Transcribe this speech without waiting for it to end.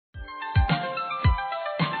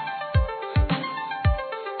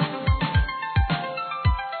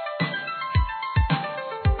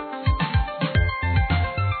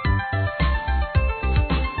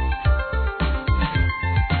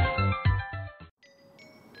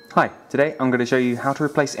Hi, today I'm going to show you how to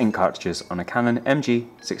replace ink cartridges on a Canon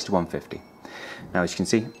MG6150. Now as you can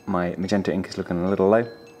see, my magenta ink is looking a little low,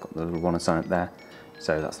 got the little warning sign up there,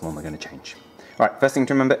 so that's the one we're going to change. Right, first thing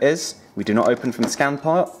to remember is we do not open from the scan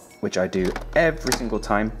part, which I do every single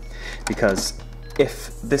time, because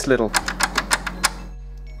if this little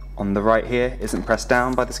on the right here isn't pressed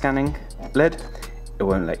down by the scanning lid, it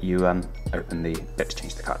won't let you open the bit to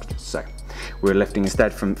change the cartridges. So we're lifting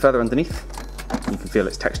instead from further underneath. You can feel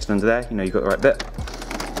it's textured under there, you know you've got the right bit.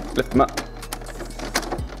 Lift them up,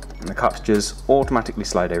 and the cartridges automatically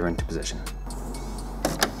slide over into position.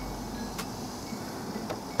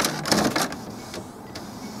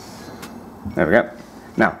 There we go.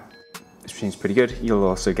 Now, this machine's pretty good. You'll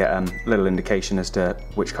also get a little indication as to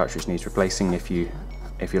which cartridge needs replacing if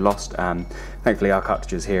you're lost. Thankfully our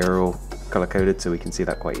cartridges here are all colour coded, so we can see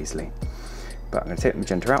that quite easily. But I'm going to take the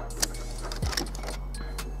magenta out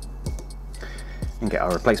and get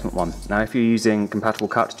our replacement one. Now if you're using compatible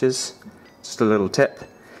cartridges, just a little tip,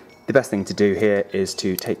 the best thing to do here is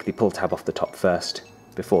to take the pull tab off the top first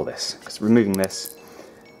before this, because removing this,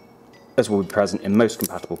 as will be present in most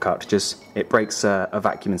compatible cartridges, it breaks a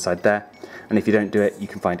vacuum inside there, and if you don't do it you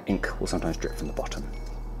can find ink will sometimes drip from the bottom.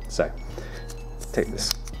 So take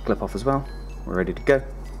this clip off as well, we're ready to go.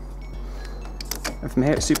 And from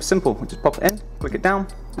here it's super simple, we just pop it in, click it down,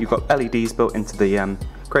 you've got LEDs built into the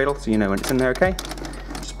cradle so you know when it's in there okay.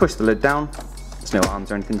 Just push the lid down, there's no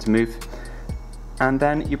arms or anything to move, and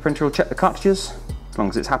then your printer will check the cartridges. As long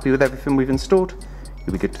as it's happy with everything we've installed,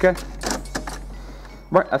 you'll be good to go.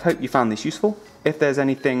 Right, I hope you found this useful. If there's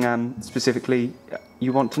anything specifically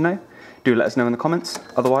you want to know, do let us know in the comments.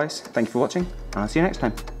 Otherwise, thank you for watching, and I'll see you next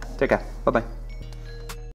time. Take care, bye bye.